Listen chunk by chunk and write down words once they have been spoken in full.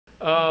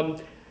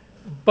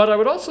But I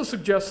would also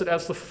suggest that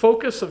as the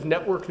focus of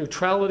network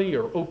neutrality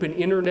or open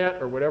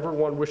internet or whatever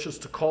one wishes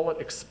to call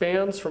it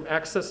expands from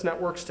access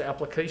networks to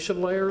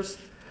application layers,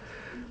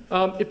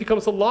 it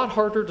becomes a lot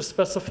harder to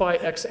specify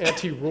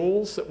ex-ante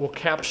rules that will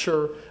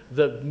capture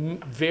the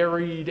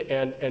varied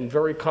and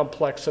very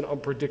complex and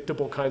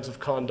unpredictable kinds of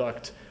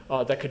conduct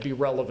that could be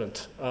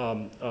relevant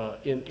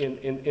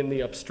in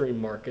the upstream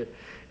market.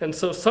 And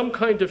so some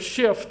kind of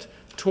shift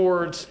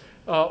towards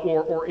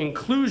or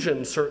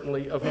inclusion,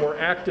 certainly, of more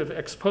active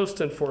ex post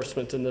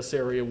enforcement in this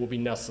area will be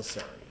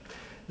necessary.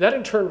 That,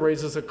 in turn,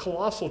 raises a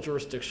colossal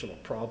jurisdictional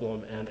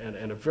problem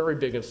and a very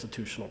big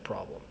institutional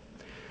problem.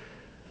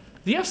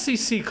 The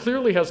FCC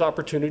clearly has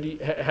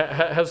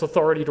has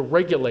authority to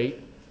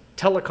regulate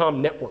telecom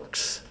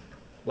networks,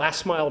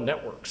 last-mile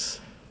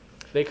networks.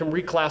 They can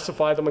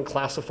reclassify them and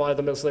classify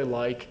them as they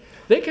like.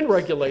 They can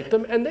regulate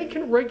them, and they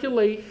can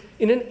regulate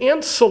in an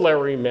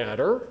ancillary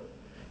matter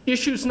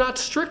issues not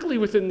strictly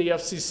within the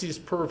FCC's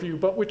purview,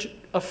 but which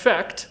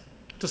affect,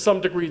 to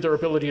some degree, their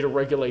ability to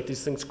regulate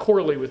these things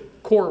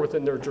core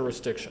within their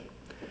jurisdiction.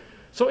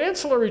 So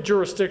ancillary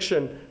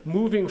jurisdiction,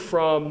 moving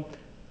from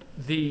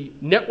the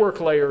network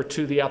layer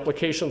to the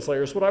applications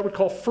layer, is what I would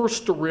call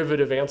first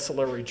derivative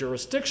ancillary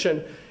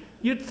jurisdiction.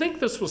 You'd think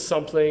this was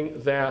something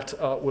that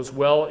was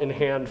well in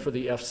hand for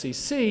the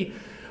FCC,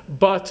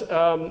 but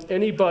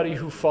anybody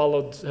who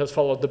has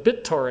followed the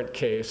BitTorrent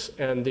case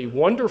and the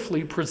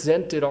wonderfully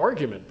presented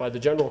argument by the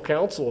General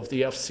Counsel of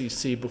the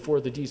FCC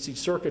before the DC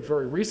Circuit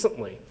very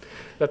recently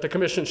that the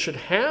Commission should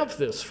have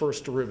this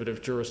first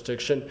derivative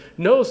jurisdiction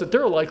knows that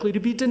they're likely to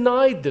be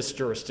denied this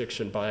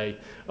jurisdiction by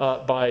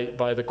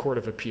the Court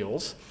of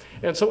Appeals.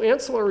 And so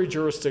ancillary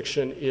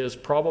jurisdiction is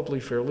probably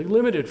fairly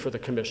limited for the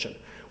Commission.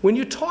 When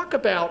you talk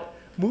about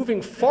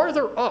moving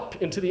farther up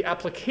into the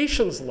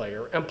applications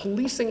layer and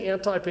policing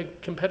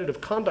anti-competitive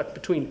conduct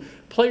between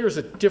players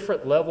at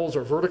different levels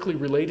or vertically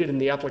related in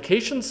the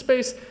application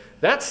space,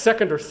 that's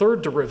second or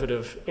third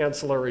derivative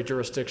ancillary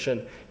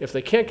jurisdiction. If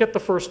they can't get the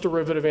first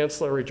derivative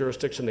ancillary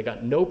jurisdiction, they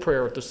got no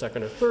prayer at the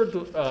second or third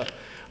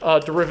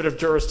derivative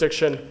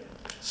jurisdiction.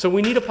 So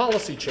we need a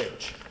policy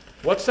change.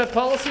 What's that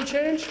policy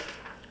change?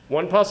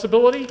 One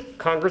possibility,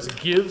 Congress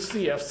gives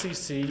the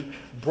FCC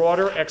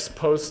broader ex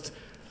post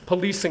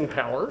policing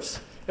powers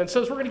and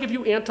says we're going to give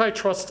you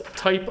antitrust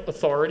type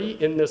authority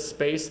in this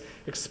space,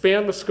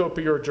 expand the scope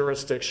of your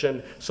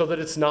jurisdiction so that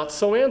it's not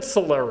so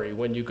ancillary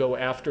when you go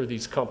after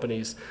these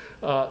companies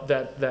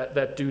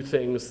that do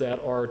things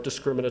that are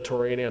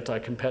discriminatory and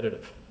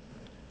anti-competitive.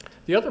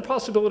 The other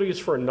possibility is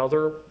for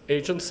another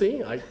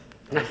agency.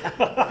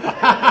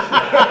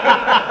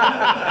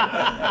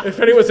 If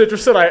anyone's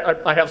interested,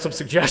 I have some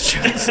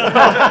suggestions.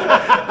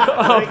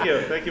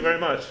 Thank you very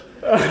much.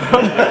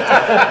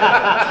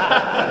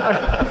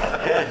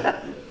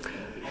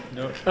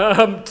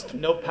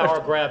 No power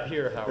grab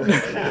here, Howard.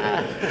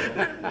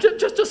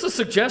 Just a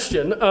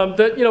suggestion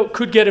that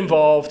could get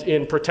involved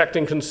in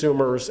protecting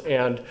consumers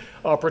and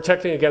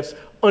protecting against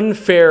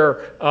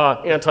unfair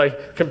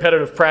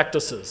anti-competitive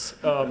practices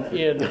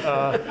in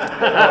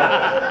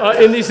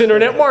these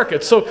internet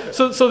markets. So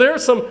there are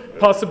some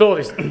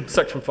possibilities.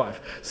 Section 5.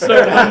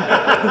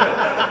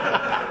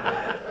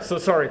 So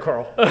sorry,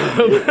 Carl.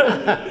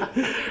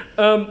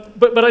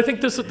 But I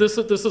think this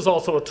is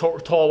also a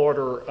tall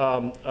order,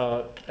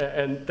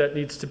 and that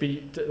needs to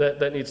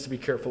be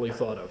carefully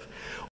thought of.